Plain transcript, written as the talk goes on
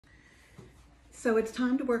So it's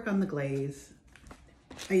time to work on the glaze.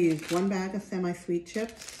 I used 1 bag of semi-sweet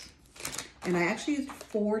chips, and I actually used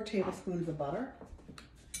 4 tablespoons of butter.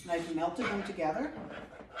 And I've melted them together,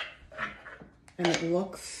 and it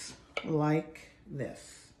looks like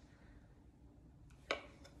this.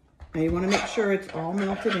 Now you want to make sure it's all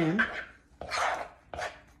melted in.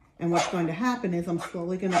 And what's going to happen is I'm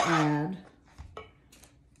slowly going to add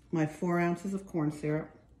my 4 ounces of corn syrup.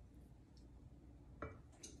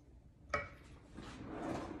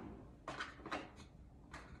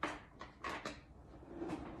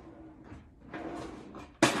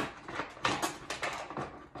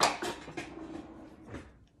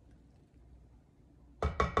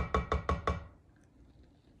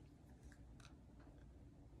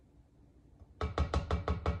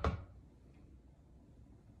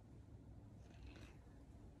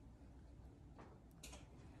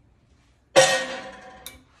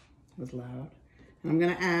 Was loud. And I'm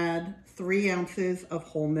going to add 3 ounces of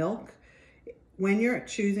whole milk. When you're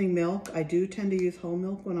choosing milk, I do tend to use whole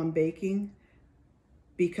milk when I'm baking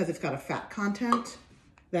because it's got a fat content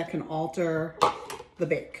that can alter the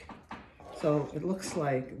bake. So it looks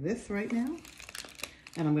like this right now,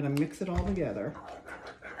 and I'm going to mix it all together.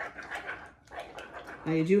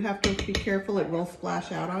 Now you do have to be careful, it will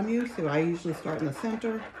splash out on you, so I usually start in the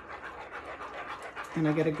center, and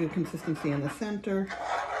I get a good consistency in the center.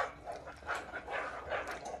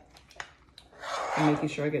 And making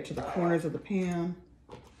sure I get to the corners of the pan.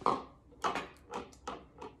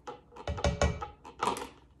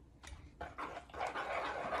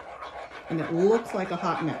 And it looks like a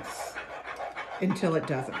hot mess until it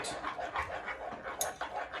doesn't.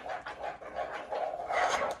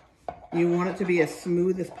 You want it to be as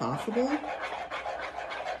smooth as possible.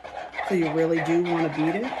 So you really do want to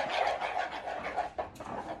beat it.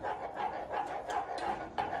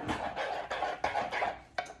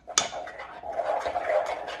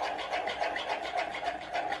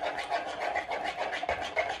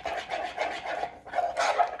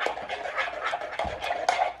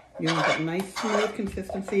 You want that nice smooth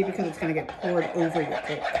consistency because it's going to get poured over your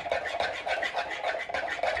cake.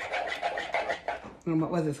 And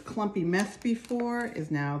what was this clumpy mess before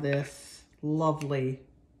is now this lovely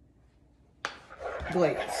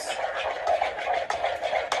glaze.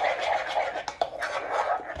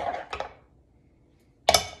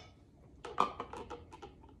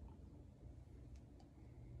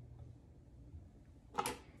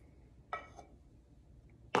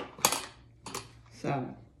 So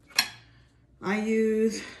I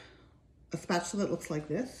use a spatula that looks like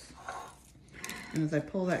this. And as I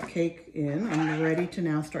pull that cake in, I'm ready to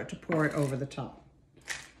now start to pour it over the top.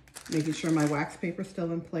 Making sure my wax paper is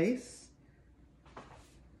still in place.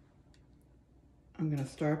 I'm going to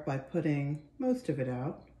start by putting most of it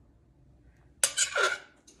out.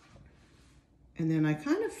 And then I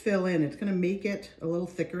kind of fill in. It's going to make it a little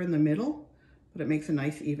thicker in the middle, but it makes a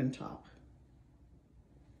nice even top.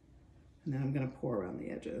 And then I'm going to pour around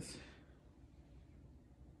the edges.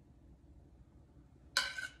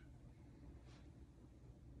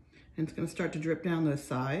 And it's going to start to drip down those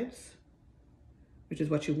sides, which is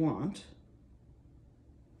what you want.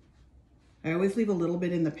 I always leave a little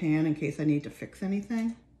bit in the pan in case I need to fix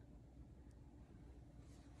anything.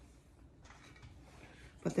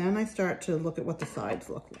 But then I start to look at what the sides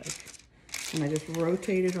look like. And I just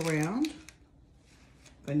rotate it around.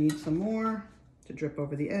 If I need some more to drip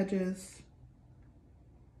over the edges.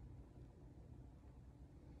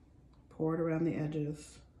 Pour it around the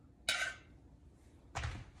edges.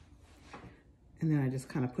 And then I just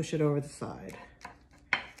kind of push it over the side.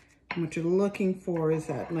 And what you're looking for is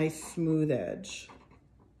that nice smooth edge.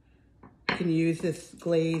 You can use this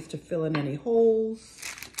glaze to fill in any holes.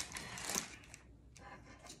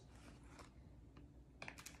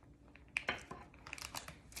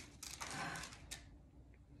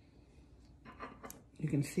 You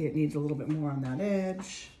can see it needs a little bit more on that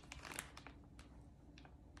edge.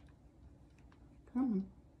 Come on.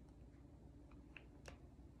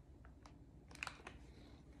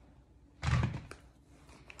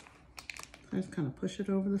 I just kind of push it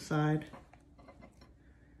over the side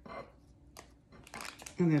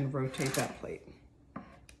and then rotate that plate.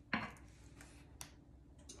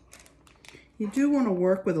 You do want to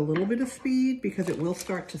work with a little bit of speed because it will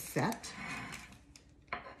start to set.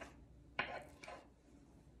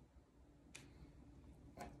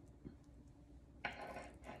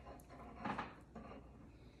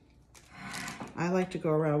 I like to go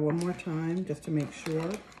around one more time just to make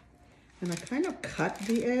sure. And I kind of cut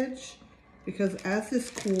the edge because as this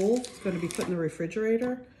cools, it's going to be put in the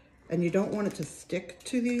refrigerator and you don't want it to stick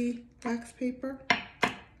to the wax paper.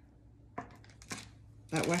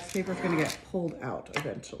 That wax paper is going to get pulled out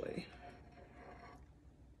eventually.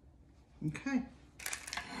 Okay.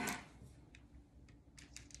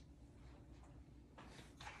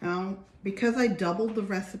 Now, because I doubled the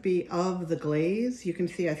recipe of the glaze, you can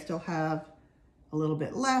see I still have a little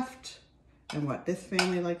bit left. And what this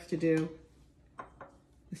family likes to do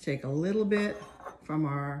is take a little bit from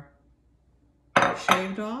our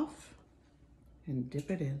shaved off and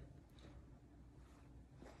dip it in.